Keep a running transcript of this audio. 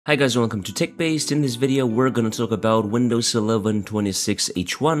Hi guys, welcome to TechBased. In this video, we're going to talk about Windows 11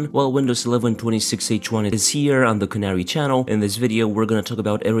 26H1. Well, Windows 11 26H1 is here on the Canary channel. In this video, we're going to talk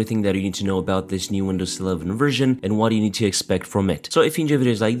about everything that you need to know about this new Windows 11 version and what you need to expect from it. So if you enjoy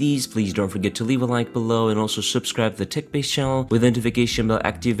videos like these, please don't forget to leave a like below and also subscribe to the TechBased channel with the notification bell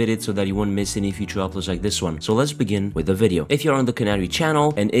activated so that you won't miss any future uploads like this one. So let's begin with the video. If you're on the Canary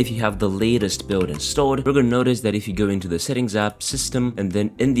channel and if you have the latest build installed, we're going to notice that if you go into the settings app, system, and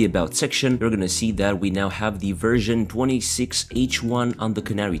then in the about section, you're going to see that we now have the version 26H1 on the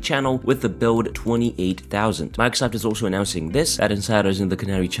Canary channel with the build 28,000. Microsoft is also announcing this, that insiders in the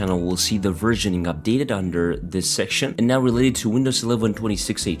Canary channel will see the versioning updated under this section. And now related to Windows 11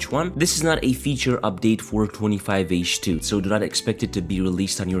 26H1, this is not a feature update for 25H2, so do not expect it to be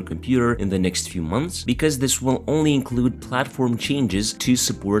released on your computer in the next few months, because this will only include platform changes to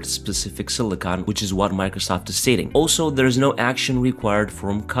support specific silicon, which is what Microsoft is stating. Also, there is no action required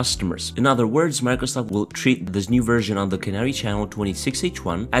from customers. In other words, Microsoft will treat this new version on the Canary channel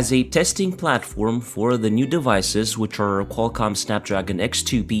 26H1 as a testing platform for the new devices, which are Qualcomm Snapdragon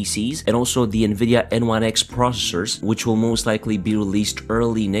X2 PCs and also the NVIDIA N1X processors, which will most likely be released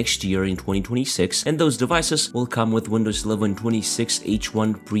early next year in 2026, and those devices will come with Windows 11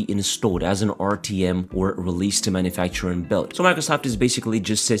 26H1 pre-installed as an RTM or release to manufacturer and build. So Microsoft is basically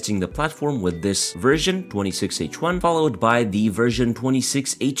just testing the platform with this version 26H1, followed by the version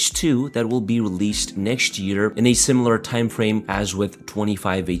 26H2 that will be released next year in a similar time frame as with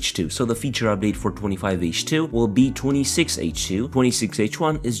 25H2. So the feature update for 25H2 will be 26H2.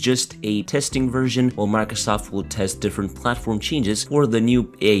 26H1 is just a testing version, while Microsoft will test different platform changes for the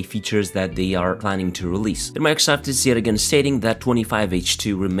new AI features that they are planning to release. And Microsoft is yet again stating that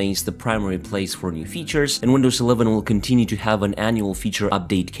 25H2 remains the primary place for new features, and Windows 11 will continue to have an annual feature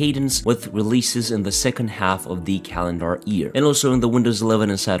update cadence with releases in the second half of the calendar year. And also in the Windows 11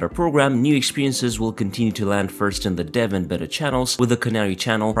 Insider program, new experiences will continue to land first in the dev and beta channels, with the Canary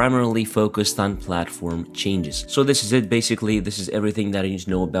channel primarily focused on platform changes. So this is it. Basically, this is everything that you need to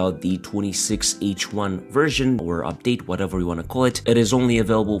know about the 26H1 version or update, whatever you want to call it. It is only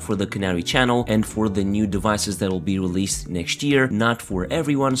available for the Canary channel and for the new devices that will be released next year, not for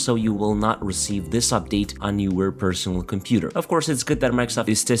everyone, so you will not receive this update on your personal computer. Of course, it's good that Microsoft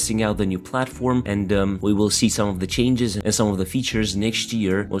is testing out the new platform, and we will see some of the changes and some of the features next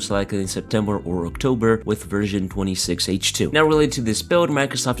year, most likely in September or October with version 26H2. Now related to this build,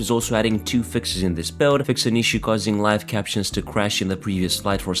 Microsoft is also adding two fixes in this build. Fix an issue causing live captions to crash in the previous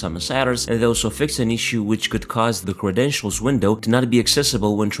flight for some insiders, and they also fix an issue which could cause the credentials window to not be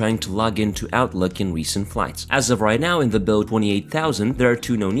accessible when trying to log into Outlook in recent flights. As of right now, in the build 28,000, there are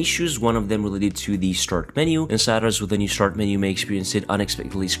two known issues, one of them related to the start menu. Insiders with the new start menu may experience it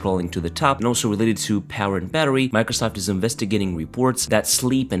unexpectedly scrolling to the top, and also related to power and battery. Microsoft is investigating reports that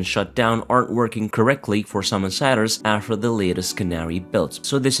sleep and shutdown aren't working correctly for some insiders after the latest Canary builds.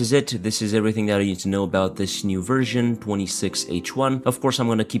 So this is it. This is everything that you need to know about this new version 26H1. Of course, I'm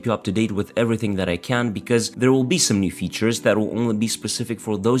going to keep you up to date with everything that I can, because there will be some new features that will only be specific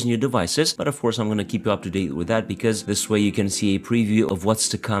for those new devices, but of course I'm going to keep you up to date with that, because this way you can see a preview of what's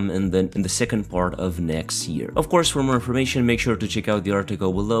to come in the second part of next year. Of course, for more information, make sure to check out the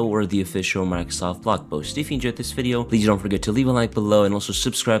article below or the official Microsoft blog post. If you enjoyed this video, please don't forget to leave a like below and also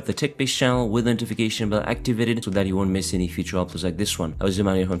subscribe to the TechBased channel with the notification bell activated so that you won't miss any future uploads like this one. I was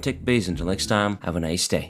Emmanuel from TechBased. Until next time, have a nice day.